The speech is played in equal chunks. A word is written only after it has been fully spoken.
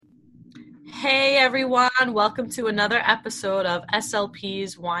Hey everyone, welcome to another episode of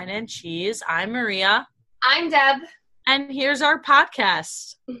SLP's Wine and Cheese. I'm Maria, I'm Deb and here's our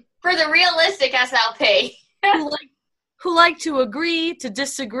podcast. for the realistic SLP. Who like to agree to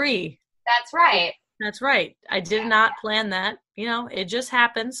disagree. That's right. That's right. I did not plan that. It just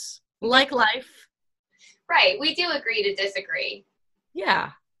happens. Like life. Right. We do agree to disagree.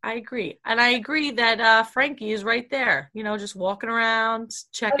 Yeah, I agree. And I agree that Frankie is right there, just walking around,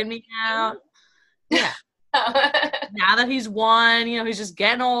 checking me out. Yeah. Now that he's one, he's just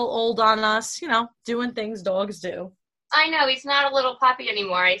getting all old on us, doing things dogs do. I know, he's not a little puppy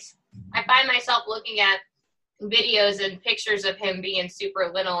anymore. I find myself looking at videos and pictures of him being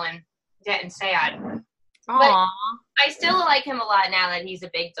super little and getting sad. Aww. But I still like him a lot now that he's a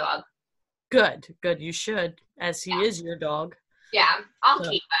big dog. Good. You should, as he is your dog. Yeah, I'll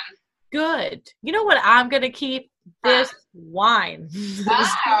keep him. Good. You know what I'm going to keep? This wine.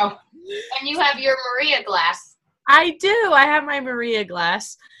 Wow. And you have your Maria glass. I do. I have my Maria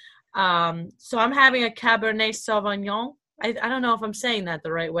glass. So I'm having a Cabernet Sauvignon. I don't know if I'm saying that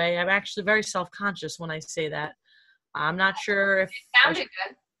the right way. I'm actually very self-conscious when I say that. I'm not sure if... It sounded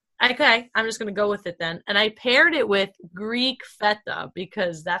good. Okay, I'm just going to go with it then. And I paired it with Greek feta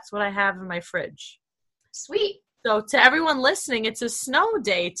because that's what I have in my fridge. Sweet. So to everyone listening, it's a snow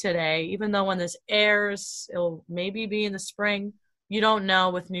day today, even though when this airs, it'll maybe be in the spring. You don't know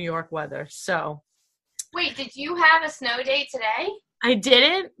with New York weather. So. Wait, did you have a snow day today? I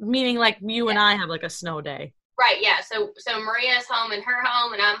didn't, meaning like you and I have like a snow day. Right, yeah. So Maria's home in her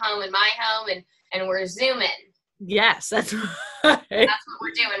home, and I'm home in my home, and we're Zooming. Yes, that's right. That's what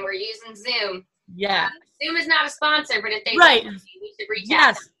we're doing. We're using Zoom. Yeah. Zoom is not a sponsor, but if they right, want to be, we should reach out.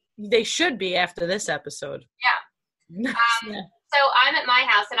 Yes, they should be after this episode. Yeah. So I'm at my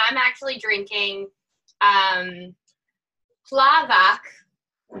house, and I'm actually drinking Plavac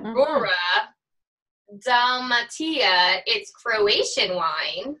Bora Dalmatia. It's Croatian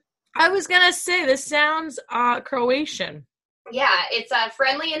wine. I was going to say, this sounds Croatian. Yeah, it's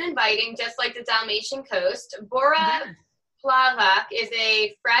friendly and inviting, just like the Dalmatian coast. Bora Plavac is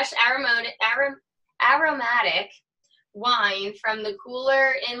a fresh aromatic wine from the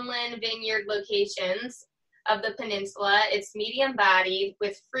cooler inland vineyard locations of the peninsula. It's medium-bodied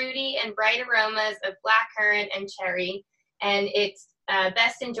with fruity and bright aromas of blackcurrant and cherry, and it's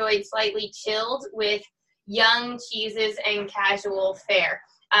best enjoyed slightly chilled with young cheeses and casual fare.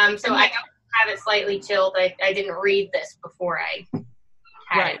 So I don't have it slightly chilled. I didn't read this before I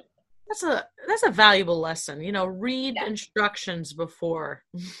had it. That's a valuable lesson. Read instructions before.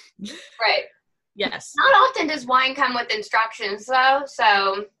 Right. Yes. Not often does wine come with instructions, though,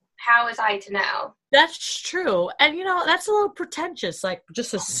 so how was I to know? That's true. And, that's a little pretentious, like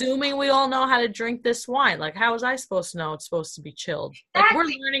just assuming we all know how to drink this wine. Like, how was I supposed to know it's supposed to be chilled? Exactly. Like,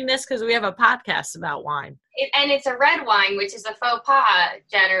 we're learning this because we have a podcast about wine. And it's a red wine, which is a faux pas,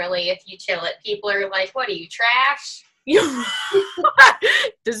 generally, if you chill it. People are like, what are you, trash?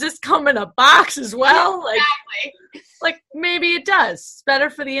 Does this come in a box as well? Exactly. Like maybe it does. It's better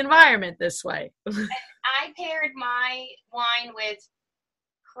for the environment this way. I paired my wine with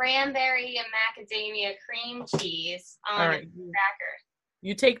cranberry and macadamia cream cheese on a cracker.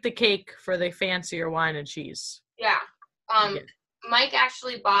 You take the cake for the fancier wine and cheese. Yeah. Mike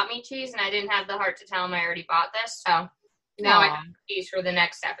actually bought me cheese, and I didn't have the heart to tell him I already bought this, so now I have cheese for the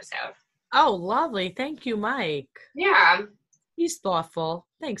next episode. Oh, lovely. Thank you, Mike. Yeah. He's thoughtful.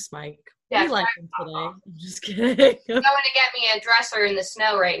 Thanks, Mike. Yeah, we like him today. I'm just kidding. He's going to get me a dresser in the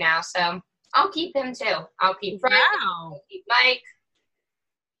snow right now, so I'll keep him too. I'll keep Frank. Wow. I'll keep Mike.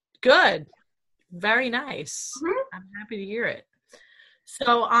 Good. Very nice. Mm-hmm. I'm happy to hear it.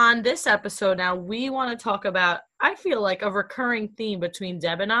 So on this episode now, we want to talk about, I feel like, a recurring theme between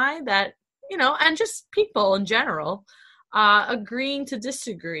Deb and I that, and just people in general, agreeing to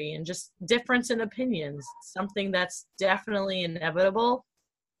disagree and just difference in opinions. Something that's definitely inevitable.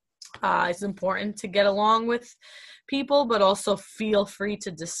 It's important to get along with people, but also feel free to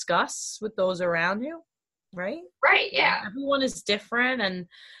discuss with those around you, right? Right, yeah. Everyone is different, and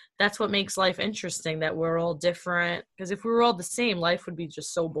that's what makes life interesting, that we're all different. Because if we were all the same, life would be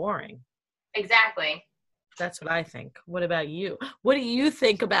just so boring. Exactly. That's what I think. What about you? What do you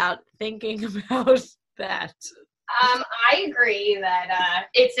think about thinking about that? I agree that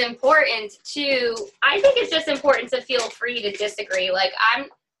it's important I think it's just important to feel free to disagree. Like,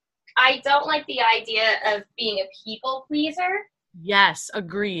 I don't like the idea of being a people pleaser. Yes,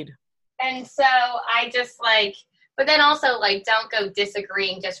 agreed. And so I just but then also don't go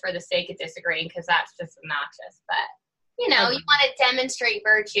disagreeing just for the sake of disagreeing, because that's just obnoxious. But, you want to demonstrate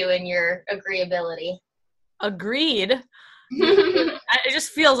virtue in your agreeability. Agreed. It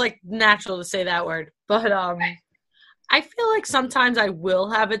just feels like natural to say that word. But I feel like sometimes I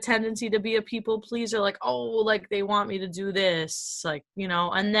will have a tendency to be a people pleaser, like, oh, like they want me to do this, like, you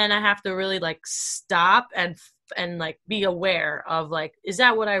know, and then I have to really like stop and like be aware of like, is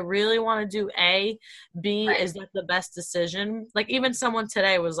that what I really want to do? A, B, Right. is that the best decision? Like even someone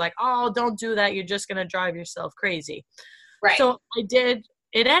today was like, oh, don't do that. You're just going to drive yourself crazy. Right. So I did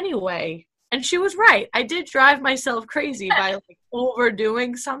it anyway. And she was right. I did drive myself crazy by like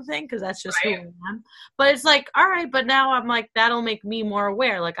overdoing something because that's just who I am. But it's like, all right, but now I'm like, that'll make me more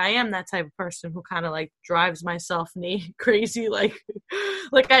aware. Like I am that type of person who kind of like drives myself crazy. Like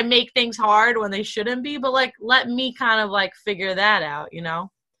I make things hard when they shouldn't be, but like let me kind of like figure that out, you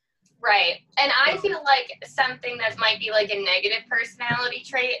know? Right. And I feel like something that might be like a negative personality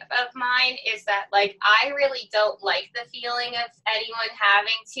trait of mine is that like I really don't like the feeling of anyone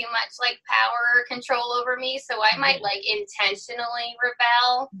having too much like power or control over me. So I might like intentionally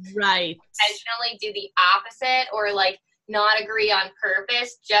rebel. Right. Intentionally do the opposite or like not agree on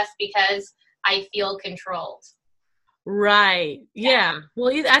purpose just because I feel controlled. Right. Yeah.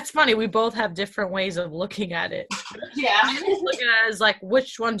 Well, that's funny. We both have different ways of looking at it. Yeah. I just look at it as like,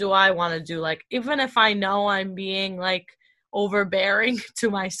 which one do I want to do? Like, even if I know I'm being like overbearing to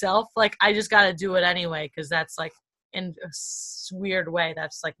myself, like I just got to do it anyway. Cause that's like in a weird way.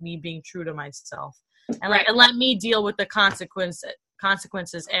 That's like me being true to myself and like, and let me deal with the consequences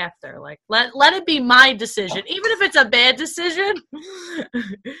after. Like let it be my decision, even if it's a bad decision.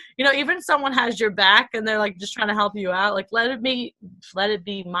 You know, even if someone has your back and they're like just trying to help you out, like let it be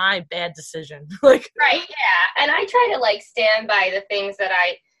my bad decision. Like right, yeah. And I try to like stand by the things that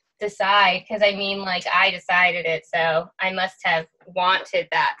I decide because I mean like I decided it, so I must have wanted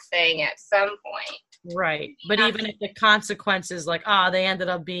that thing at some point. Right. But even if the consequences like they ended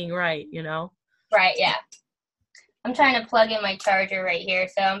up being right, you know? Right, yeah. I'm trying to plug in my charger right here,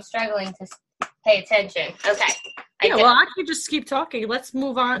 so I'm struggling to pay attention. Okay. Yeah, well, I could just keep talking. Let's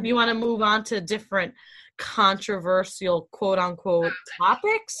move on. You want to move on to different controversial, quote unquote,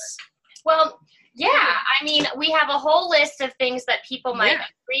 topics? Well, yeah. I mean, we have a whole list of things that people might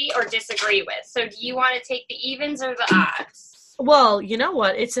agree or disagree with. So do you want to take the evens or the odds? Well, you know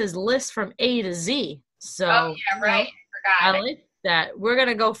what? It says list from A to Z. So, oh, yeah, right. I like that. We're going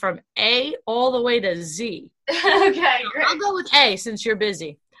to go from A all the way to Z. Okay, great. I'll go with A since you're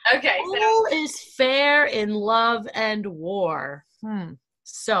busy. Okay. All is fair in love and war.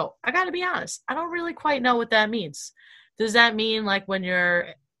 So I got to be honest. I don't really quite know what that means. Does that mean like when you're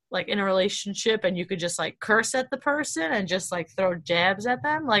like in a relationship and you could just like curse at the person and just like throw jabs at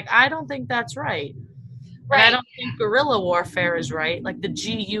them? Like, I don't think that's right. Right. And I don't think guerrilla warfare is right. Like the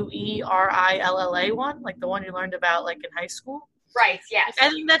GUERILLA one, like the one you learned about like in high school. Right, yes. I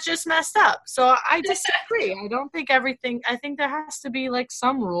think that's just messed up. So I disagree. I don't think I think there has to be like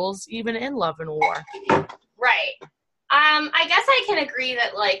some rules even in love and war. Right. I guess I can agree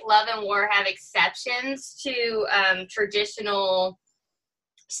that like love and war have exceptions to traditional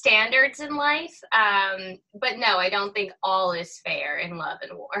standards in life. But no, I don't think all is fair in love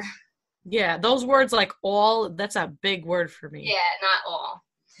and war. Yeah, those words like all, that's a big word for me. Yeah, not all.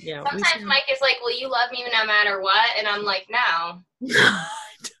 Yeah. Sometimes Mike is like, will you love me no matter what? And I'm like, no.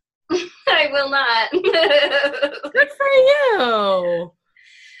 I will not. Good for you.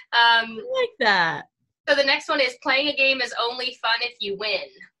 I like that. So the next one is playing a game is only fun if you win.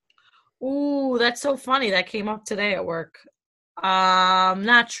 Ooh, that's so funny. That came up today at work.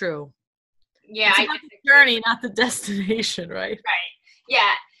 Not true. Yeah, it's about the journey, not the destination, right? Right.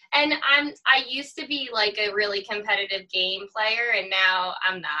 Yeah. And I used to be like a really competitive game player, and now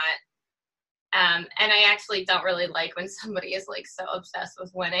I'm not. And I actually don't really like when somebody is like so obsessed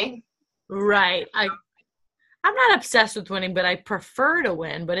with winning. Right. I'm not obsessed with winning, but I prefer to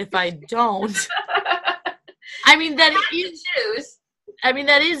win. But if I don't, I mean that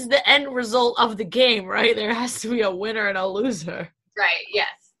is the end result of the game, right? There has to be a winner and a loser. Right. Yes.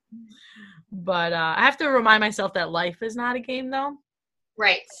 But I have to remind myself that life is not a game, though.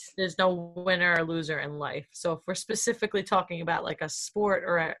 Right. There's no winner or loser in life. So if we're specifically talking about like a sport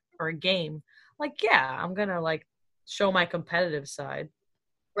or a game, like, yeah, I'm going to like show my competitive side.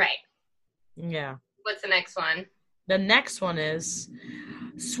 Right. Yeah. What's the next one? The next one is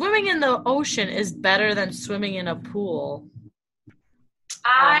swimming in the ocean is better than swimming in a pool.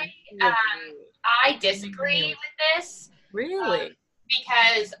 I disagree with this. Really?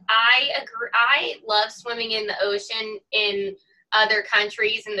 Because I agree. I love swimming in the ocean in other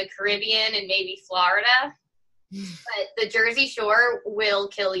countries in the Caribbean and maybe Florida, but the Jersey Shore will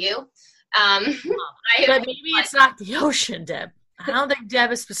kill you. But maybe it's not the ocean, Deb. I don't think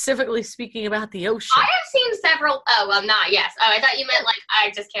Deb is specifically speaking about the ocean. I have seen several. Oh, well, not yes. Oh, I thought you meant like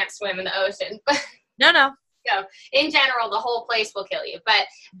I just can't swim in the ocean. But No. In general, the whole place will kill you. But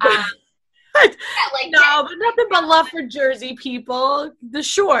no, but nothing but love for Jersey people. The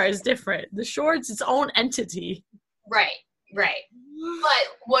shore is different. The shore is its own entity. Right.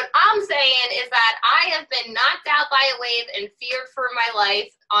 But what I'm saying is that I have been knocked out by a wave and feared for my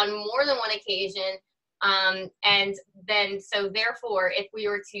life on more than one occasion. And then, so therefore, if we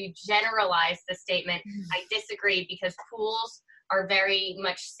were to generalize the statement, I disagree because pools are very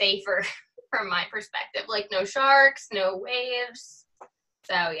much safer from my perspective. Like no sharks, no waves.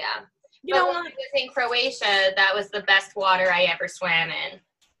 So yeah. But when I was in Croatia, that was the best water I ever swam in.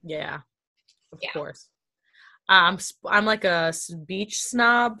 Yeah, of course. I'm like a beach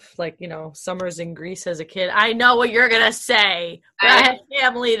snob, like, summers in Greece as a kid. I know what you're going to say, but I have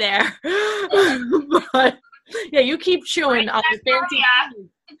family there. But, yeah, you keep chewing on the fancy cheese,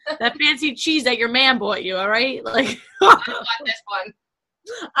 that fancy cheese that your man bought you, all right? Like, I bought this one.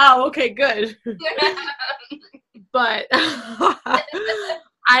 Oh, okay, good. But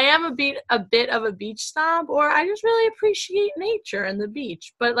I am a bit of a beach snob, or I just really appreciate nature and the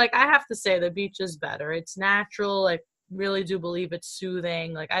beach. But like I have to say, the beach is better. It's natural. I really do believe it's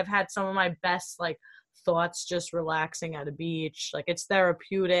soothing. Like I've had some of my best like thoughts just relaxing at a beach. Like it's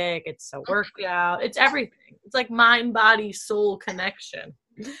therapeutic. It's a workout. It's everything. It's like mind, body, soul connection.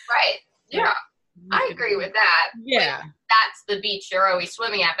 Right. Yeah. I agree with that. Yeah. Like, that's the beach you're always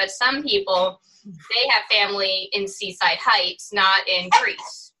swimming at. But some people, they have family in Seaside Heights, not in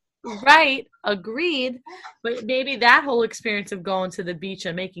Greece. Right. Agreed. But maybe that whole experience of going to the beach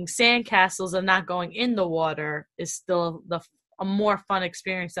and making sandcastles and not going in the water is still a more fun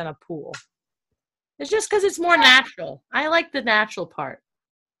experience than a pool. It's just because it's more natural. I like the natural part.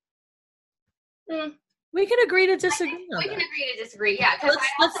 We can agree to disagree. We can agree to disagree, yeah. Because I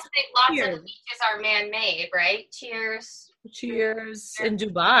also think lots of beaches are man-made, right? Cheers. In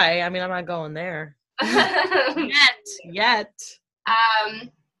Dubai. I mean, I'm not going there. Yet.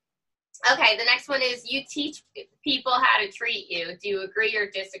 Okay, the next one is you teach people how to treat you. Do you agree or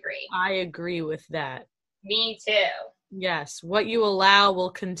disagree? I agree with that. Me too. Yes. What you allow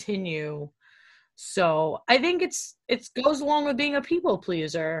will continue. So I think it goes along with being a people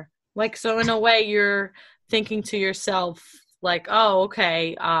pleaser. Like, so in a way you're thinking to yourself like, oh,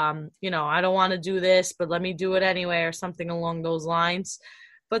 okay, I don't want to do this, but let me do it anyway, or something along those lines.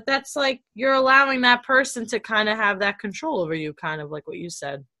 But that's like, you're allowing that person to kind of have that control over you, kind of like what you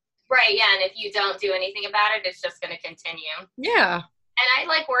said. Right. Yeah. And if you don't do anything about it, it's just going to continue. Yeah. And I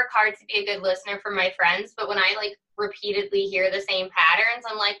like work hard to be a good listener for my friends, but when I like repeatedly hear the same patterns,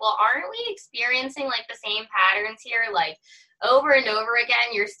 I'm like, well, aren't we experiencing like the same patterns here? Like over and over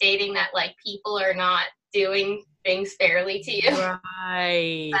again, you're stating that like people are not doing things fairly to you.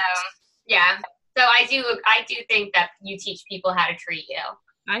 Right. Yeah. So I do think that you teach people how to treat you.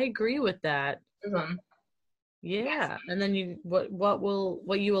 I agree with that. Mm-hmm. Yeah. Yes. And then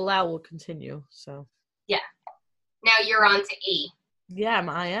what you allow will continue. So yeah. Now you're on to E. Yeah,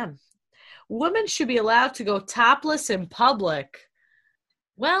 I am. Women should be allowed to go topless in public.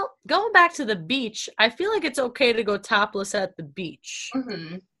 Well, going back to the beach, I feel like it's okay to go topless at the beach.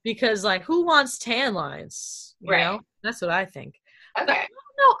 Mm-hmm. Because, like, who wants tan lines? You know? That's what I think. Okay. But,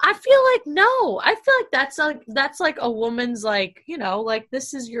 no, I feel like no. I feel like that's like a woman's like, like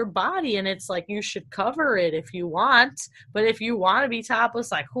this is your body and it's like you should cover it if you want. But if you want to be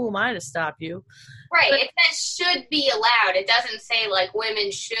topless, like who am I to stop you? Right. But, it says should be allowed. It doesn't say like women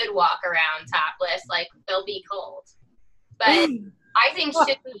should walk around topless, like they'll be cold. But I think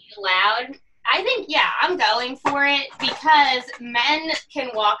should be allowed. I think, yeah, I'm going for it because men can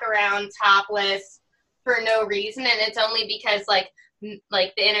walk around topless for no reason, and it's only because like the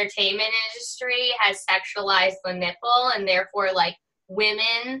entertainment industry has sexualized the nipple, and therefore like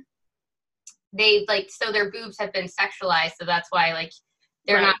women, they like, so their boobs have been sexualized, so that's why like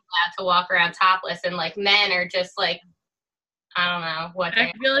they're not allowed to walk around topless, and like men are just like, I don't know what.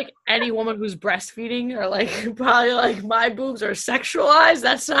 I feel like any woman who's breastfeeding are like probably like my boobs are sexualized.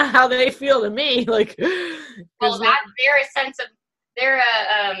 That's not how they feel to me. Like, well, they're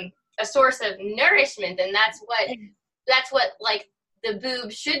a source of nourishment, and that's what like the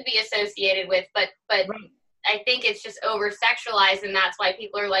boobs should be associated with. But I think it's just over sexualized, and that's why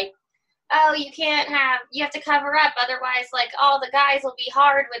people are like, oh, you have to cover up, otherwise like all the guys will be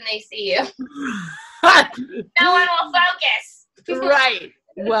hard when they see you. No one will focus. Right.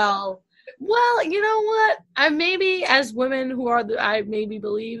 Well, Well, you know what? I maybe as women who are I maybe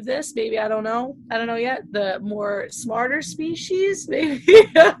believe this. Maybe I don't know. I don't know yet. The more smarter species, maybe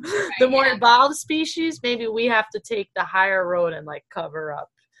the more evolved species, maybe we have to take the higher road and like cover up,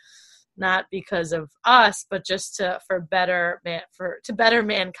 not because of us, but just to better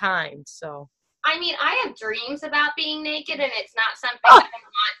mankind. So. I mean, I have dreams about being naked, and it's not something I want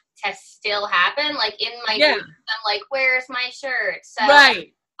to still happen. Like in my dreams, I'm like, "Where's my shirt?" So,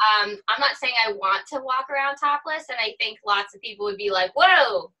 right. I'm not saying I want to walk around topless, and I think lots of people would be like,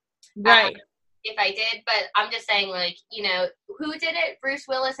 "Whoa!" Right. If I did, but I'm just saying, like, you know, who did it? Bruce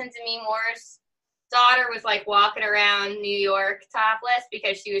Willis and Demi Moore's daughter was like walking around New York topless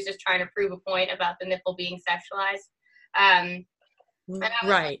because she was just trying to prove a point about the nipple being sexualized. And I was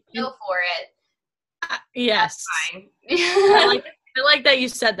like, go for it. Yes. That's fine. I like that you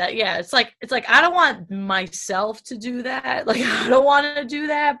said that. Yeah, it's like I don't want myself to do that. Like I don't want to do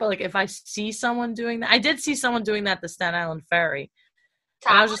that, but like if I see someone doing that, I did see someone doing that at the Staten Island Ferry.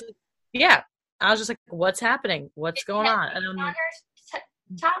 And I was just like, what's happening? What's going on? And on her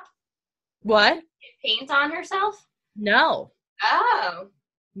top? What? Paint on herself? No. Oh.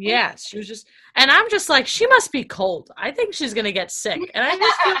 Yes, she was just, and I'm just like, she must be cold. I think she's gonna get sick, and I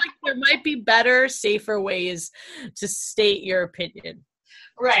just feel like there might be better, safer ways to state your opinion.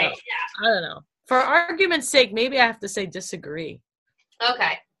 Right. So, yeah. I don't know. For argument's sake, maybe I have to say disagree.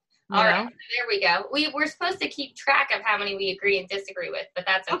 Okay. All right. So there we go. We're supposed to keep track of how many we agree and didisagree with, but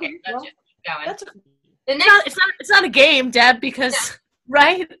that's okay. Let's just keep going. That's okay. It's not a game, Deb, because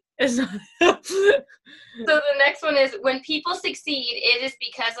right. So the next one is, when people succeed, it is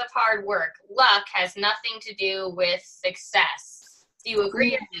because of hard work. Luck has nothing to do with success. Do you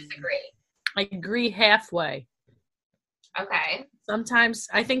agree or disagree? I agree halfway. Okay. Sometimes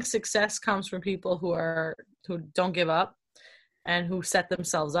I think success comes from people who don't give up and who set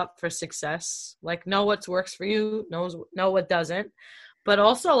themselves up for success. Like know what works for you, know what doesn't. But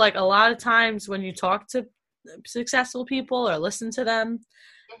also like a lot of times when you talk to successful people or listen to them,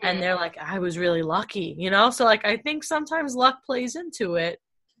 and they're like, I was really lucky, you know? So, like, I think sometimes luck plays into it,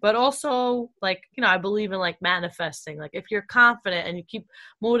 but also, like, you know, I believe in, like, manifesting. Like, if you're confident and you keep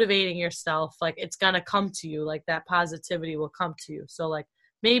motivating yourself, like, it's going to come to you. Like, that positivity will come to you. So, like,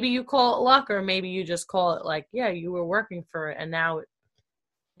 maybe you call it luck, or maybe you just call it, like, yeah, you were working for it, and now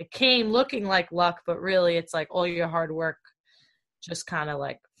it came looking like luck, but really it's, like, all your hard work just kind of,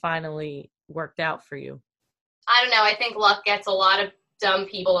 like, finally worked out for you. I don't know. I think luck gets a lot of dumb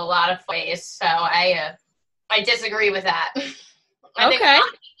people a lot of ways, so I disagree with that. I think a lot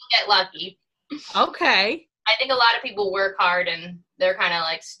of people get lucky. Okay. I think a lot of people work hard and they're kind of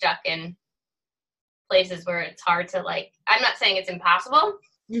like stuck in places where it's hard to like. I'm not saying it's impossible.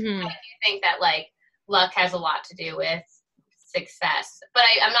 Mm-hmm. I do think that like luck has a lot to do with success, but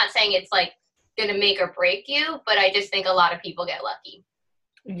I'm not saying it's like gonna make or break you. But I just think a lot of people get lucky.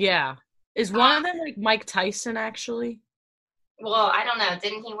 Yeah. Is one of them like Mike Tyson actually? Well, I don't know.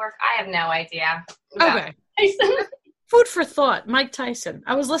 Didn't he work? I have no idea. Okay. Food for thought. Mike Tyson.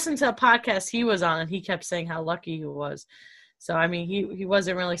 I was listening to a podcast he was on, and he kept saying how lucky he was. So, I mean, he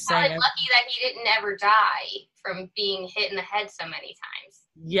wasn't really saying... lucky that he didn't ever die from being hit in the head so many times.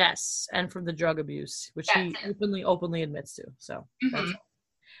 Yes, and from the drug abuse, which he openly admits to. So, that's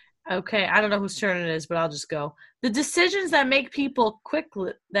all. Okay, I don't know whose turn it is, but I'll just go. The decisions that make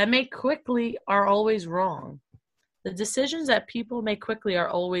quickly are always wrong. The decisions that people make quickly are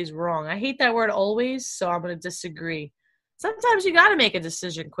always wrong. I hate that word always, so I'm going to disagree. Sometimes you got to make a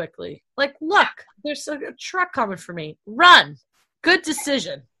decision quickly. Like, look, there's a truck coming for me. Run. Good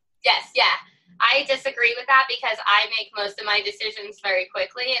decision. Yes, yeah. I disagree with that because I make most of my decisions very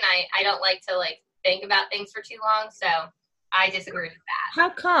quickly, and I don't like to, like, think about things for too long, so I disagree with that. How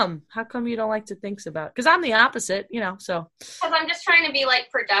come? How come you don't like to think about it? Because I'm the opposite, you know, so. Because I'm just trying to be, like,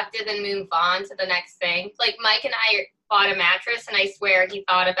 productive and move on to the next thing. Like, Mike and I bought a mattress, and I swear he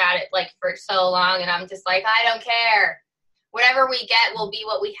thought about it, like, for so long, and I'm just like, I don't care. Whatever we get will be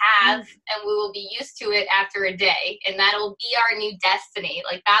what we have, and we will be used to it after a day, and that'll be our new destiny.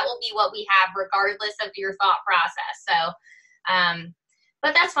 Like, that will be what we have regardless of your thought process. So,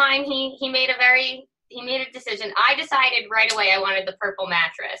 but that's fine. He made a decision. I decided right away I wanted the purple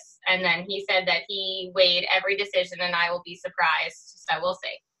mattress. And then he said that he weighed every decision and I will be surprised. So we'll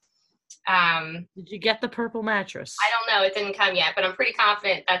see. Did you get the purple mattress? I don't know. It didn't come yet, but I'm pretty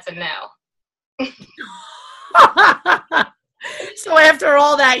confident that's a no. So after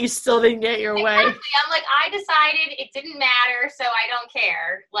all that, you still didn't get your way. Exactly. I'm like, I decided it didn't matter, so I don't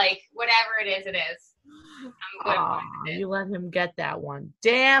care. Like, whatever it is, it is. I'm good with it. You let him get that one.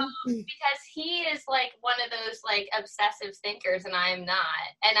 Damn. Because he is like one of those like obsessive thinkers and I am not.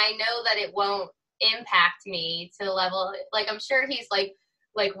 And I know that it won't impact me to the level, like I'm sure he's like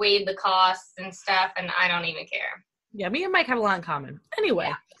weighed the costs and stuff and I don't even care. Yeah, me and Mike have a lot in common.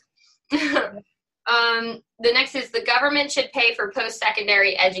 Anyway. Yeah. The next is the government should pay for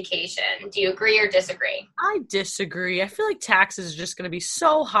post-secondary education. Do you agree or disagree? I disagree. I feel like taxes are just going to be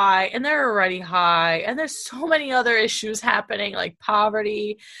so high, and they're already high, and there's so many other issues happening, like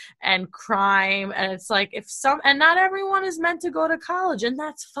poverty and crime, and it's like and not everyone is meant to go to college, and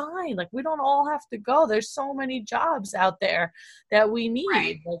that's fine. Like, we don't all have to go. There's so many jobs out there that we need.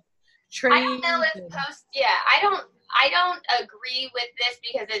 Right. Like, I don't know if I don't agree with this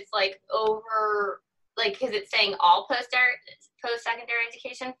because it's like because it's saying all post-secondary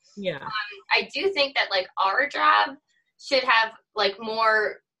education. Yeah. I do think that like our job should have like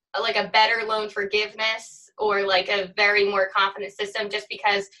more, like a better loan forgiveness or like a very more confident system just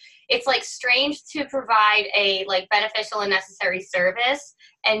because it's like strange to provide a like beneficial and necessary service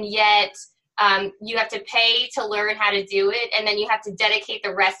and yet you have to pay to learn how to do it, and then you have to dedicate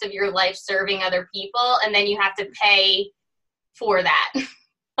the rest of your life serving other people, and then you have to pay for that.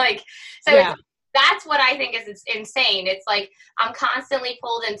 That's what I think is insane. It's like I'm constantly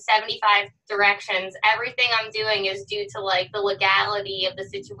pulled in 75 directions. Everything I'm doing is due to like the legality of the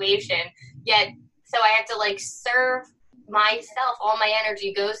situation. Yet, so I have to like serve myself. All my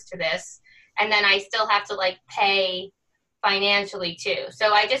energy goes to this, and then I still have to like pay financially too.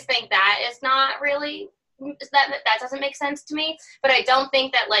 So I just think that is not really, that doesn't make sense to me. But I don't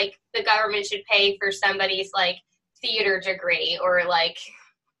think that like the government should pay for somebody's like theater degree or like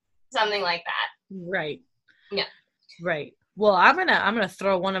something like that. Right. Yeah. Right. Well, I'm gonna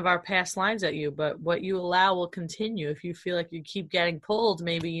throw one of our past lines at you, but what you allow will continue. If you feel like you keep getting pulled,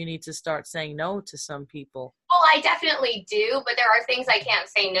 maybe you need to start saying no to some people. Well, I definitely do, but there are things I can't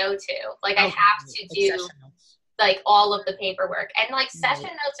say no to. Like I have to do like all of the paperwork, and like session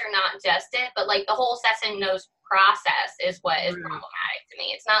notes are not just it, but like the whole session notes process is what is problematic to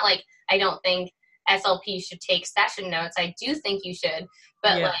me. It's not like I don't think SLP should take session notes. I do think you should,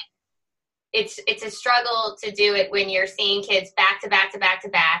 but like it's a struggle to do it when you're seeing kids back to back to back to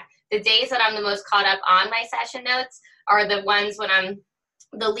back. The days that I'm the most caught up on my session notes are the ones when I'm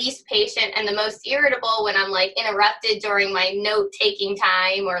the least patient and the most irritable, when I'm like interrupted during my note taking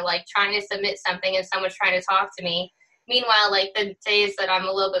time or like trying to submit something and someone's trying to talk to me. Meanwhile, like the days that I'm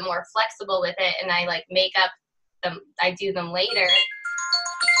a little bit more flexible with it and I like make up them, I do them later.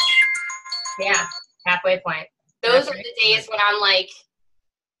 Yeah, halfway point. Those are the days when I'm like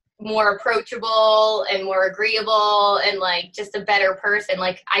more approachable and more agreeable and like just a better person.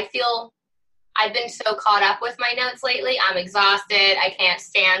 Like I feel I've been so caught up with my notes lately. I'm exhausted. I can't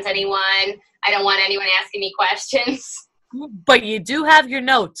stand anyone. I don't want anyone asking me questions. But you do have your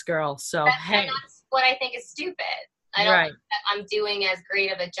notes, girl. So that's what I think is stupid. I don't think that I'm doing as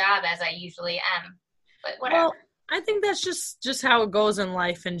great of a job as I usually am. But whatever. Well, I think that's just how it goes in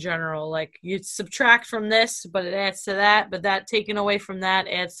life in general. Like you subtract from this, but it adds to that, but that taken away from that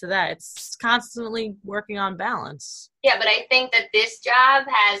adds to that. It's constantly working on balance. Yeah, but I think that this job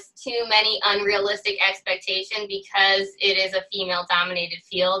has too many unrealistic expectations because it is a female-dominated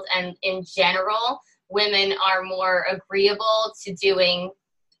field, and in general, women are more agreeable to doing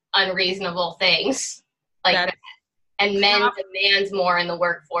unreasonable things like that. And men demand more in the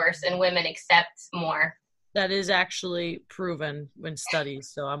workforce, and women accept more. That is actually proven in studies,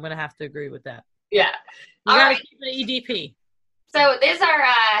 so I'm going to have to agree with that. Yeah. You got to keep an EDP. So this is our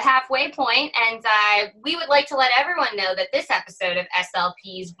halfway point, and we would like to let everyone know that this episode of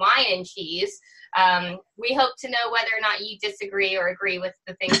SLP's Wine and Cheese, we hope to know whether or not you disagree or agree with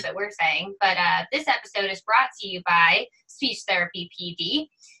the things that we're saying, but this episode is brought to you by Speech Therapy PD.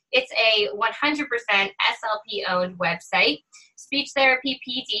 It's a 100% SLP-owned website. Speech Therapy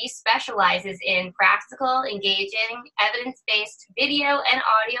PD specializes in practical, engaging, evidence-based video and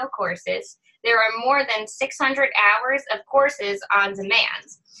audio courses. There are more than 600 hours of courses on demand.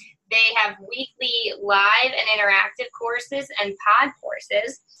 They have weekly live and interactive courses and pod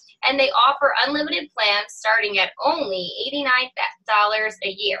courses, and they offer unlimited plans starting at only $89 a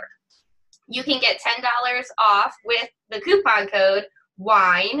year. You can get $10 off with the coupon code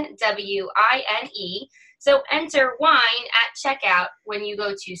WINE, W-I-N-E. So enter WINE at checkout when you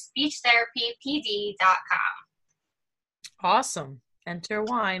go to speechtherapypd.com. Awesome. Enter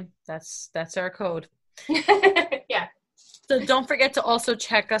WINE. That's our code. Yeah. So don't forget to also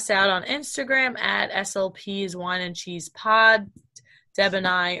check us out on Instagram at SLP's Wine and Cheese Pod. Deb and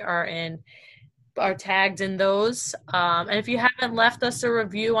I are in are tagged in those. And if you haven't left us a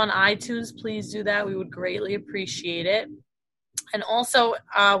review on iTunes, please do that. We would greatly appreciate it. And also,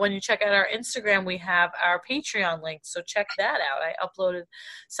 when you check out our Instagram, we have our Patreon link. So check that out. I uploaded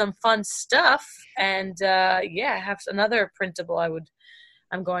some fun stuff, and I have another printable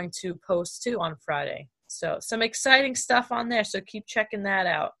I'm going to post too on Friday. So some exciting stuff on there. So keep checking that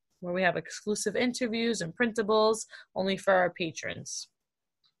out, where we have exclusive interviews and printables only for our patrons.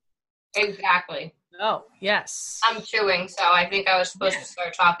 Exactly. Oh, yes. I'm chewing, so I think I was supposed to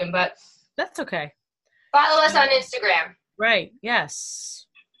start talking, but that's okay. Follow us on Instagram. Right, yes.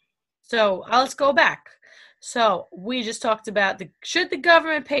 So let's go back. So we just talked about should the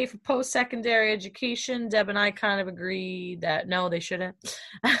government pay for post-secondary education? Deb and I kind of agree that no, they shouldn't.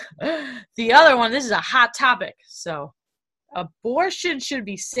 The other one, this is a hot topic. So abortion should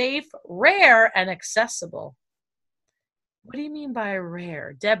be safe, rare, and accessible. What do you mean by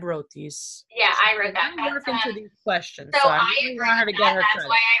rare? Deb wrote these. Yeah, I wrote that. I'm working through these questions. So I agree want her to get her That's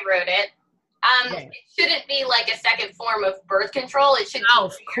why I wrote it. It shouldn't be like a second form of birth control. It should be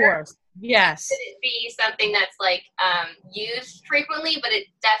of course. Yes. It shouldn't be something that's like used frequently, but it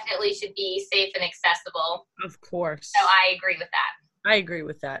definitely should be safe and accessible. Of course. So I agree with that. I agree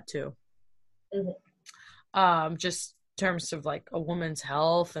with that too. Mm-hmm. Just in terms of like a woman's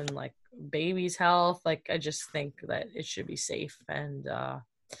health and like baby's health, like I just think that it should be safe and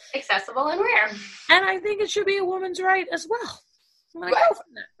accessible and rare. And I think it should be a woman's right as well. I'm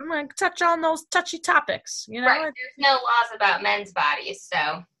going to touch on those touchy topics, you know? Right. There's no laws about men's bodies,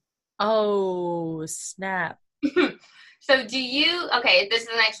 so. Oh, snap. So do you, okay, this is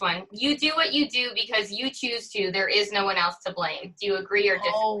the next one. You do what you do because you choose to. There is no one else to blame. Do you agree or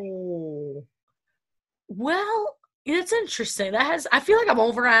disagree? Oh. Well, it's interesting. I feel like I'm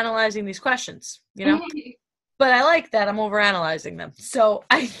overanalyzing these questions, you know? But I like that I'm overanalyzing them. So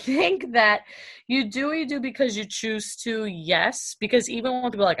I think that you do what you do because you choose to, yes. Because even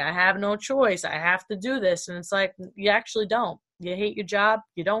when people are like, I have no choice, I have to do this. And it's like, you actually don't. You hate your job,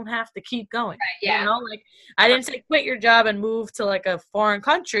 you don't have to keep going. Right, yeah. You know, like I didn't say quit your job and move to like a foreign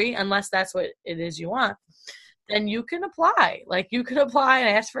country unless that's what it is you want. Then you can apply. Like you can apply and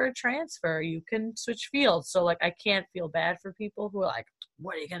ask for a transfer. You can switch fields. So like I can't feel bad for people who are like,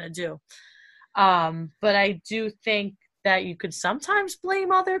 what are you gonna do? But I do think that you could sometimes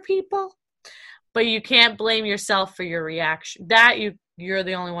blame other people, but you can't blame yourself for your reaction. That you're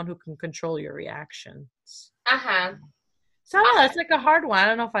the only one who can control your reactions. So I don't know, it's like a hard one. I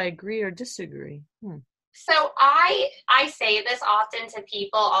don't know if I agree or disagree. So I say this often to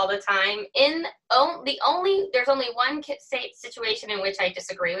people all the time. There's only one situation in which I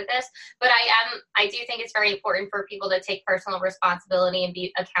disagree with this, but I do think it's very important for people to take personal responsibility and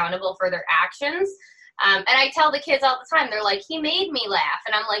be accountable for their actions. And I tell the kids all the time, they're like, he made me laugh.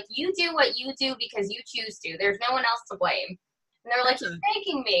 And I'm like, you do what you do because you choose to. There's no one else to blame. And they're like, he's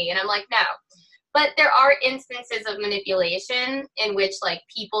making me. And I'm like, no. But there are instances of manipulation in which, like,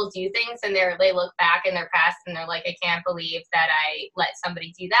 people do things and they look back in their past and they're like, I can't believe that I let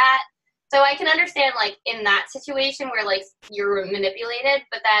somebody do that. So I can understand, like, in that situation where, like, you're manipulated,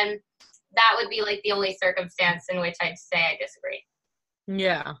 but then that would be, like, the only circumstance in which I'd say I disagree.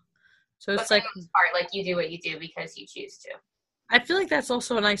 Yeah. So it's but like, for the most part, like, you do what you do because you choose to. I feel like that's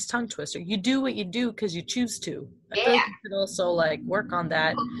also a nice tongue twister. You do what you do because you choose to. I feel like you could also like work on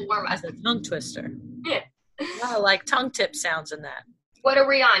that as a tongue twister. Yeah. A lot of like tongue tip sounds in that. What are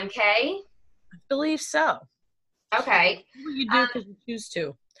we on, Kay? I believe so. Okay. Do what you do because you choose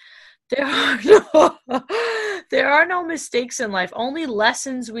to. There are no mistakes in life. Only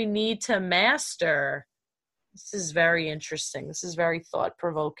lessons we need to master. This is very interesting. This is very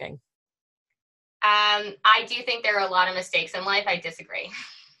thought-provoking. I do think there are a lot of mistakes in life. I disagree.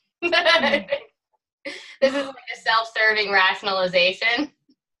 This is like a self-serving rationalization.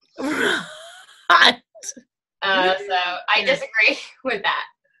 So I disagree with that.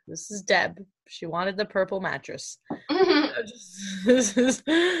 This is Deb. She wanted the purple mattress. I do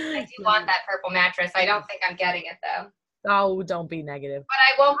want that purple mattress. I don't think I'm getting it though. Oh, don't be negative. But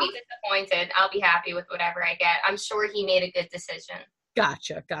I won't be disappointed. I'll be happy with whatever I get. I'm sure he made a good decision.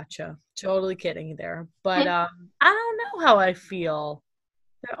 Gotcha. Totally kidding there. But I don't know how I feel.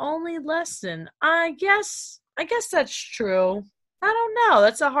 The only lesson. I guess that's true. I don't know.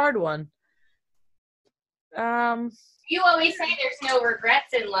 That's a hard one. You always say there's no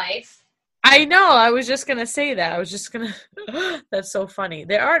regrets in life. I know. I was just going to say that. That's so funny.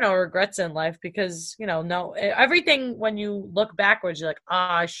 There are no regrets in life because, everything when you look backwards, you're like,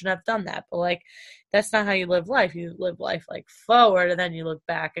 I shouldn't have done that. But like, that's not how you live life. You live life like forward and then you look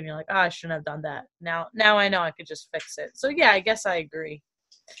back and you're like, I shouldn't have done that. Now I know I could just fix it. So yeah, I guess I agree.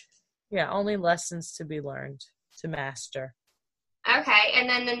 Yeah, only lessons to be learned, to master. Okay, and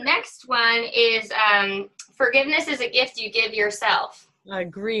then the next one is forgiveness is a gift you give yourself. I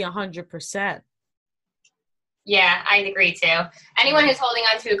agree 100%. Yeah, I agree too. Anyone who's holding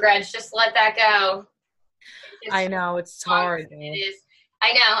on to a grudge, just let that go. I know, it's hard. It is.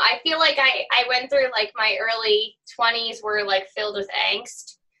 I know. I feel like I went through like my early 20s were like filled with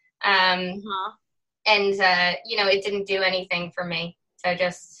angst. And it didn't do anything for me. So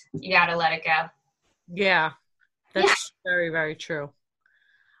just, you got to let it go. Yeah, that's very, very true.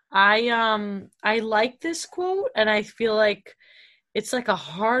 I like this quote, and I feel like it's like a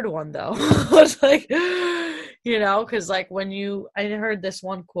hard one though. It's like, because like I heard this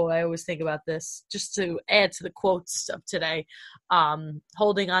one quote, I always think about this just to add to the quotes of today.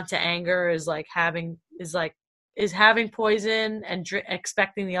 Holding on to anger is having poison and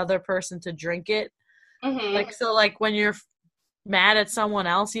expecting the other person to drink it. Mm-hmm. When you're mad at someone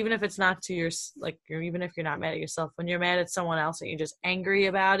else, even if it's not to your even if you're not mad at yourself, when you're mad at someone else and you're just angry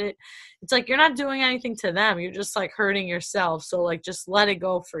about it, it's like you're not doing anything to them, you're just like hurting yourself. So like just let it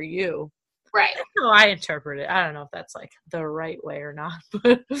go for you. Right. That's how I interpret it. I don't know if that's like the right way or not,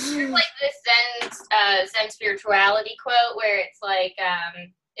 but there's like this Zen spirituality quote where it's like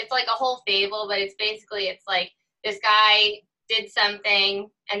a whole fable, but it's like this guy did something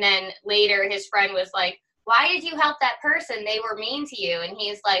and then later his friend was like, why did you help that person? They were mean to you. And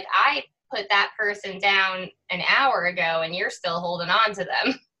he's like, I put that person down an hour ago and you're still holding on to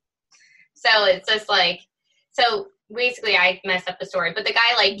them. So it's just like, so basically I messed up the story, but the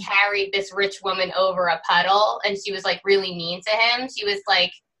guy like carried this rich woman over a puddle and she was like really mean to him. She was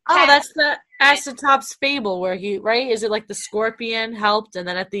like, oh, that's the Aesop's fable where is it like the scorpion helped and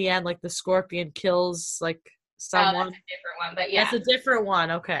then at the end like the scorpion kills like someone? Oh, that's a different one, but yeah. That's a different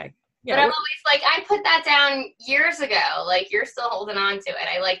one, okay. Yeah, but I'm always like, I put that down years ago. Like you're still holding on to it.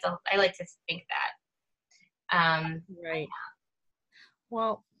 I like to think that. Right.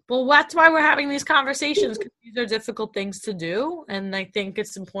 Well, that's why we're having these conversations, because these are difficult things to do, and I think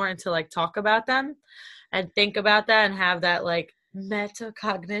it's important to like talk about them and think about that and have that like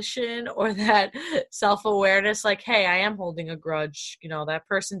metacognition or that self-awareness. Like, hey, I am holding a grudge. That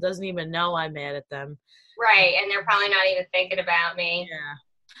person doesn't even know I'm mad at them. Right, and they're probably not even thinking about me. Yeah.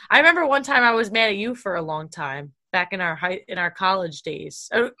 I remember one time I was mad at you for a long time back in our college days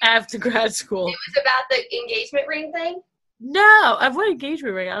after grad school. It was about the engagement ring thing? No, what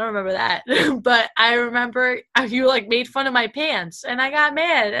engagement ring? I don't remember that. But I remember you like made fun of my pants and I got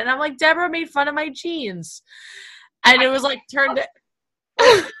mad and I'm like, Deborah made fun of my jeans. And it was like turned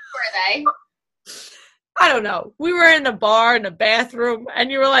Were they? I don't know. We were in a bar in a bathroom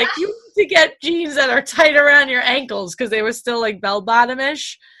and you were like, you need to get jeans that are tight around your ankles because they were still like bell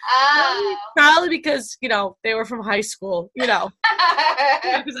bottomish. Oh. Probably because, they were from high school, because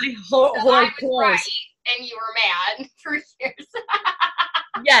I hoard clothes. Right, and you were mad for years.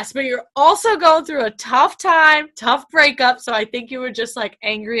 Yes, but you're also going through a tough time, tough breakup. So I think you were just like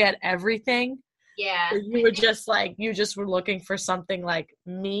angry at everything. Yeah. You were just like, you just were looking for something like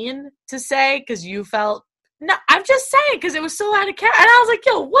mean to say because you felt, no, I'm just saying because it was so out of character. And I was like,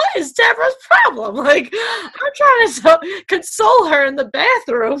 yo, what is Deborah's problem? Like, I'm trying to console her in the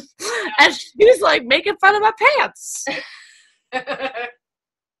bathroom. And she's like making fun of my pants.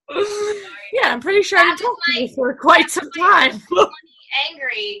 Yeah, I'm pretty sure I didn't talk to you for quite some time.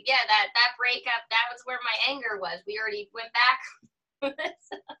 Angry. Yeah, that breakup, that was where my anger was. We already went back.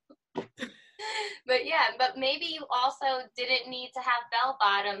 But yeah, but maybe you also didn't need to have bell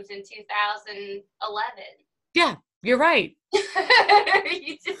bottoms in 2011. Yeah, you're right.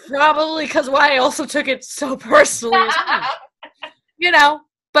 Probably because I also took it so personally as well.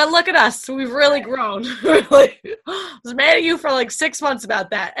 But look at us. We've really grown. I was mad at you for like 6 months about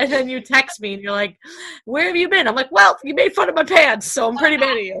that. And then you text me and you're like, where have you been? I'm like, well, you made fun of my pants, so I'm pretty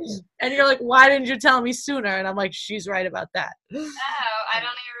mad at you. And you're like, why didn't you tell me sooner? And I'm like, she's right about that. Oh, I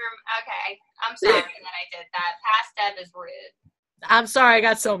don't even remember. Okay. I'm sorry that I did that. Past Deb is rude. I'm sorry I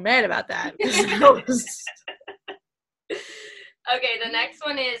got so mad about that. Okay, the next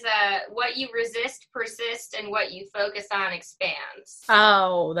one is what you resist persists and what you focus on expands.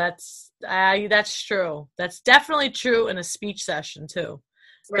 Oh, that's true. That's definitely true in a speech session too.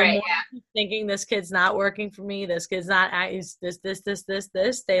 Right. Yeah. Thinking this kid's not working for me, this kid's not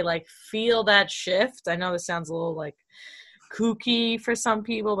this. They like feel that shift. I know this sounds a little like kooky for some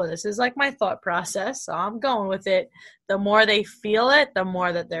people, but this is like my thought process, so I'm going with it. The more they feel it, the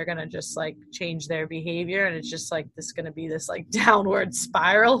more that they're gonna just like change their behavior, and it's just like this gonna be this like downward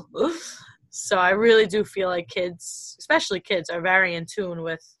spiral. So I really do feel like kids, especially kids, are very in tune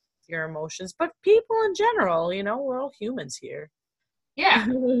with your emotions, but people in general, we're all humans here. Yeah.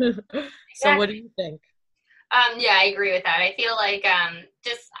 So what Exactly. do you think? Yeah, I agree with that. I feel like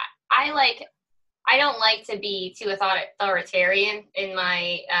just I like I don't like to be too authoritarian in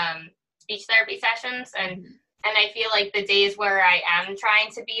my speech therapy sessions, and I feel like the days where I am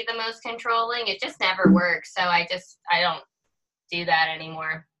trying to be the most controlling, it just never works. So I don't do that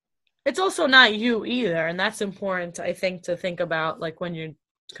anymore. It's also not you either, and that's important, I think, to think about, like, when you're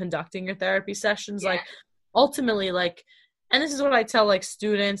conducting your therapy sessions. Yeah. Like, ultimately, like, and this is what I tell, like,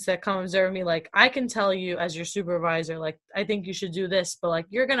 students that come observe me, like, I can tell you as your supervisor, like, I think you should do this, but, like,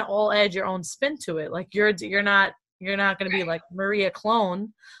 you're gonna all add your own spin to it. Like, you're not gonna be Right. like Maria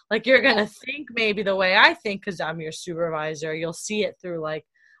clone. Like, you're gonna think maybe the way I think because I'm your supervisor. You'll see it through, like,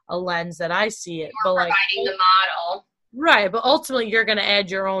 a lens that I see it, but, We're like, providing the model. right, but ultimately you're going to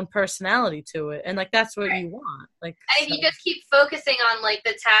add your own personality to it, and like that's what Right. you want. Like, And if so, you just keep focusing on like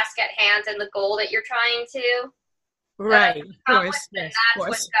the task at hand and the goal that you're trying to right, of accomplish, course, then yes, of that's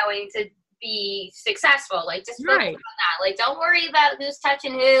what's course, going to be successful. Like just focus right. on that. Like don't worry about who's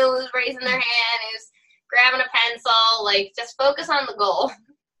touching who's raising their hand, who's grabbing a pencil. Like just focus on the goal.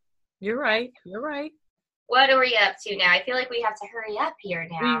 You're right. You're right. What are we up to now? I feel like we have to hurry up here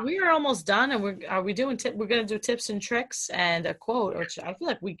now. We are almost done, and we doing we're going to do tips and tricks and a quote, which I feel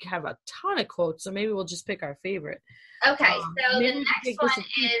like we have a ton of quotes, so maybe we'll just pick our favorite. Okay, so the Maybe we can next take this a one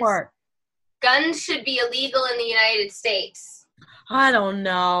two is part. guns should be illegal in the United States. I don't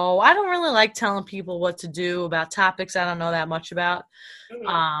know. I don't really like telling people what to do about topics I don't know that much about. Mm-hmm.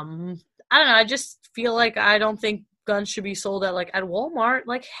 I don't know. I just feel like I don't think guns should be sold at, like, at Walmart.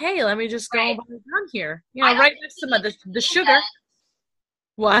 Like, hey, let me just go Right. and buy a gun here. I don't Right think next we to need the machine sugar. guns.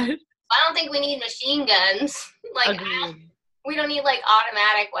 What? I don't think we need machine guns. Like Agreed. we don't need like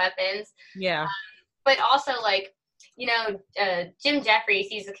automatic weapons. Yeah. But also like Jim Jeffries,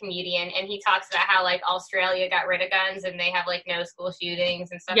 he's a comedian, and he talks about how like Australia got rid of guns and they have like no school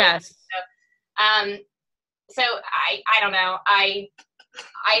shootings and stuff. Yes. Like that. So I don't know. I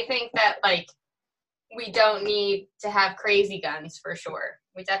think that like we don't need to have crazy guns for sure.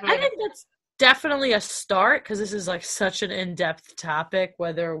 We I definitely think that's definitely a start because this is like such an in-depth topic,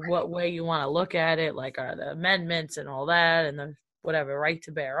 whether what way you want to look at it, like are the amendments and all that and the whatever right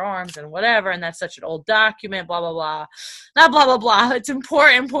to bear arms and whatever, and that's such an old document, blah blah blah. Not blah blah blah. It's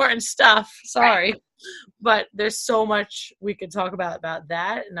important stuff. Sorry. Right. But there's so much we could talk about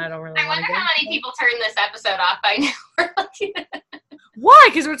that, and I don't really I want to wonder go how into many that. people turned this episode off by now. Why?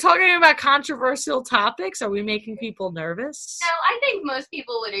 Because we're talking about controversial topics? Are we making people nervous? No, I think most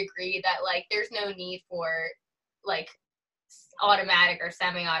people would agree that like there's no need for like automatic or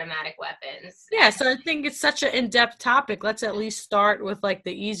semi-automatic weapons. Yeah, so I think it's such an in-depth topic. Let's at least start with like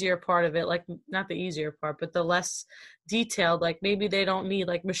the easier part of it, like not the easier part, but the less detailed. Like maybe they don't need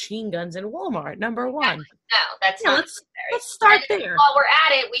like machine guns in Walmart. Number one. No, that's Yeah, not let's necessary. start there. While we're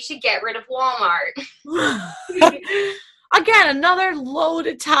at it, we should get rid of Walmart. Again, another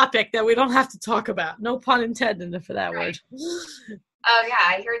loaded topic that we don't have to talk about. No pun intended for that Right. word. Oh yeah,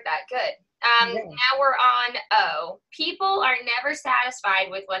 I heard that. Good. Yeah. Now we're on O. People are never satisfied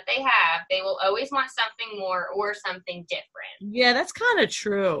with what they have. They will always want something more or something different. Yeah, that's kind of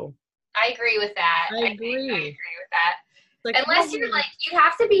true. I agree with that. I I agree. agree with that. Like, Unless you're like, you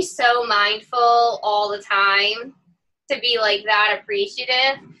have to be so mindful all the time to be like that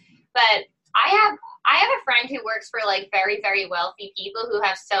appreciative. But I have a friend who works for like very, very wealthy people who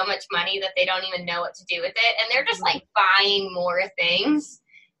have so much money that they don't even know what to do with it. And they're just like buying more things.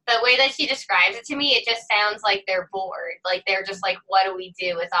 The way that she describes it to me, it just sounds like they're bored. Like they're just like, what do we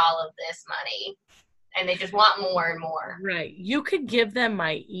do with all of this money? And they just want more and more. right. You could give them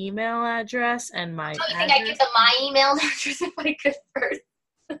my email address and my So you think I give them my email address if I could first?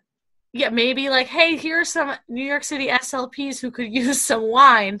 Yeah, maybe like, hey, here's some New York City SLPs who could use some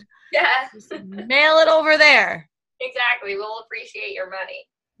wine. Yeah. Mail it over there. Exactly. We'll appreciate your money.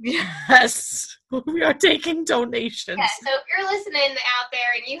 Yes. We are taking donations. Yeah, so if you're listening out there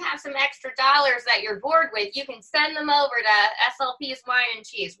and you have some extra dollars that you're bored with, you can send them over to SLP's Wine and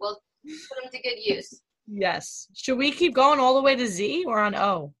Cheese. We'll put them to good use. Yes. Should we keep going all the way to Z or on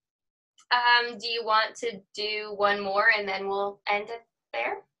O? Do you want to do one more and then we'll end it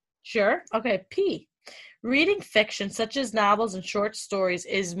there? Sure. Okay. P. Reading fiction such as novels and short stories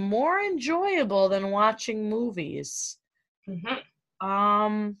is more enjoyable than watching movies. Mm-hmm.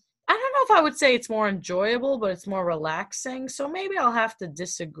 I don't know if I would say it's more enjoyable, but it's more relaxing. So maybe I'll have to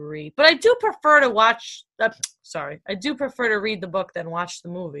disagree. But I do prefer to watch. I do prefer to read the book than watch the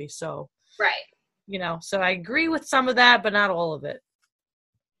movie. So, Right. So I agree with some of that, but not all of it.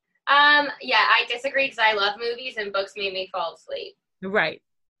 Yeah, I disagree because I love movies and books made me fall asleep. Right.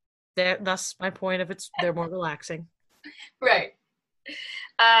 That's my point. They're more relaxing. Right.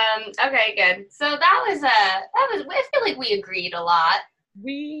 Okay, good. So I feel like we agreed a lot.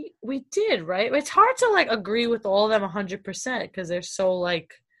 We did, right? It's hard to like agree with all of them 100% because they're so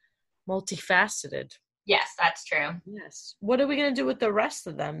like multifaceted. Yes, that's true. Yes. What are we gonna do with the rest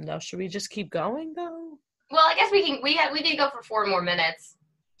of them though? Should we just keep going though? Well, I guess we can go for 4 more minutes.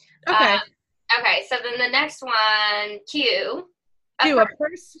 Okay. Okay, so then the next one, Q. Do a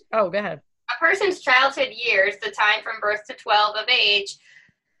person. Oh, go ahead. A person's childhood years, the time from birth to 12 of age,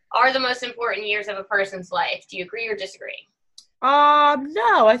 are the most important years of a person's life. Do you agree or disagree?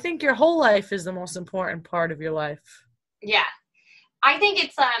 No, I think your whole life is the most important part of your life. Yeah. I think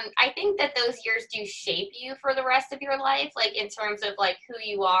that those years do shape you for the rest of your life, like in terms of like who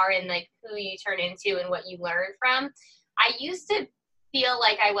you are and like who you turn into and what you learn from. I used to feel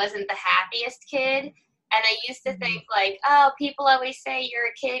like I wasn't the happiest kid, and I used to think like, oh, people always say you're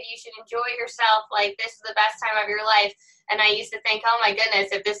a kid, you should enjoy yourself, like this is the best time of your life. And I used to think, oh my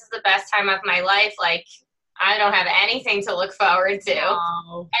goodness, if this is the best time of my life, like I don't have anything to look forward to.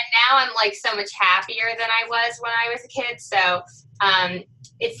 Oh. And now I'm like so much happier than I was when I was a kid. So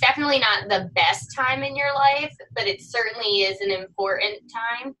it's definitely not the best time in your life, but it certainly is an important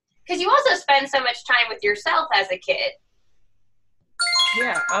time because you also spend so much time with yourself as a kid.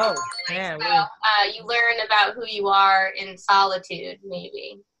 Yeah. Oh, man. So, you learn about who you are in solitude,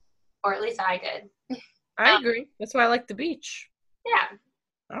 maybe, or at least I did. I agree. That's why I like the beach. Yeah.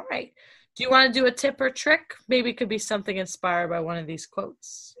 All right. Do you want to do a tip or trick? Maybe it could be something inspired by one of these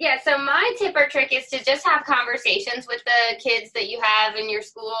quotes. Yeah, so my tip or trick is to just have conversations with the kids that you have in your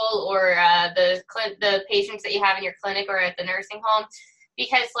school or the patients that you have in your clinic or at the nursing home,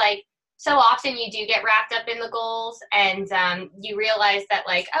 because like so often you do get wrapped up in the goals and you realize that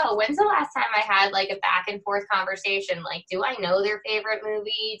like, oh, when's the last time I had like a back and forth conversation? Like, do I know their favorite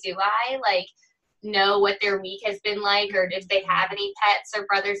movie? Do I like know what their week has been like, or if they have any pets or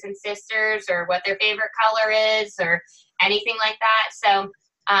brothers and sisters, or what their favorite color is, or anything like that. So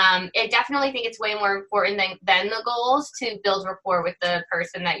I definitely think it's way more important than the goals to build rapport with the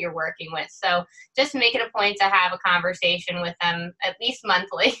person that you're working with. So just make it a point to have a conversation with them at least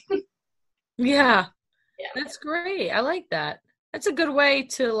monthly. Yeah. Yeah. That's great. I like that. That's a good way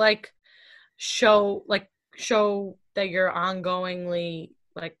to like show that you're ongoingly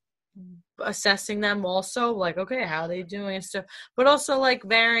like assessing them also, like, okay, how are they doing and stuff, but also like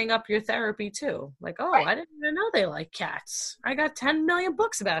varying up your therapy too, like, oh, right. I didn't even know they like cats. I got 10 million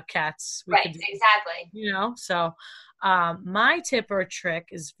books about cats. Right, exactly. You know, so my tip or trick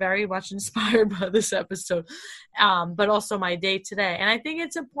is very much inspired by this episode, but also my day today. And I think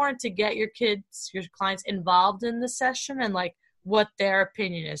it's important to get your clients involved in the session and like what their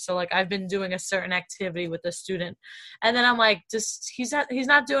opinion is. So like I've been doing a certain activity with a student and then I'm like, he's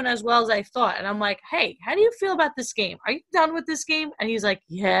not doing as well as I thought. And I'm like, hey, how do you feel about this game? Are you done with this game? And he's like,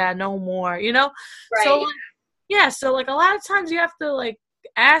 yeah, no more, you know? Right. So like, yeah, so like a lot of times you have to like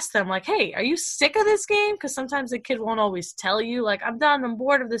ask them like, hey, are you sick of this game? Because sometimes the kid won't always tell you like, I'm done, I'm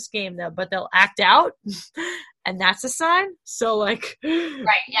bored of this game, but they'll act out and that's a sign. So like, right,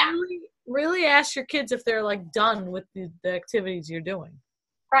 yeah, really ask your kids if they're like done with the activities you're doing.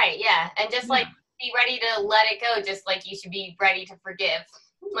 Right, yeah, and just like be ready to let it go, just like you should be ready to forgive.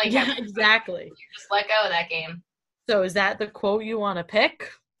 Like, yeah, exactly. You just let go of that game. So is that the quote you want to pick?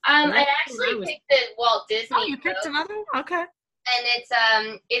 I actually picked the Walt Disney. Oh, you picked another one? Okay.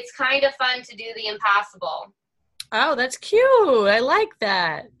 And it's kind of fun to do the impossible. Oh, that's cute. I like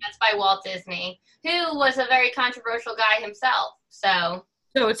that. That's by Walt Disney, who was a very controversial guy himself. So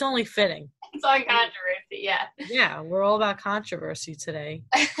it's only fitting. It's on controversy, yeah. Yeah, we're all about controversy today.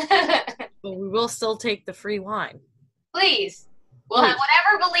 But we will still take the free wine. Please. We'll have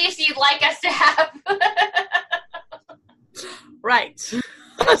whatever beliefs you'd like us to have. Right.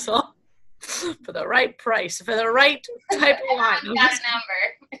 So, for the right price, for the right type of wine. Got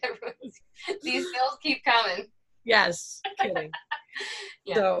a number. These bills keep coming. Yes, kidding.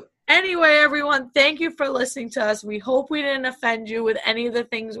 Yeah. So anyway, everyone, thank you for listening to us. We hope we didn't offend you with any of the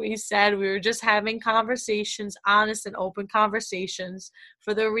things we said. We were just having conversations, honest and open conversations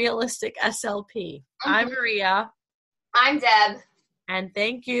for the realistic SLP. Mm-hmm. I'm Maria. I'm Deb. And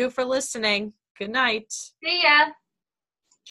thank you for listening. Good night. See ya.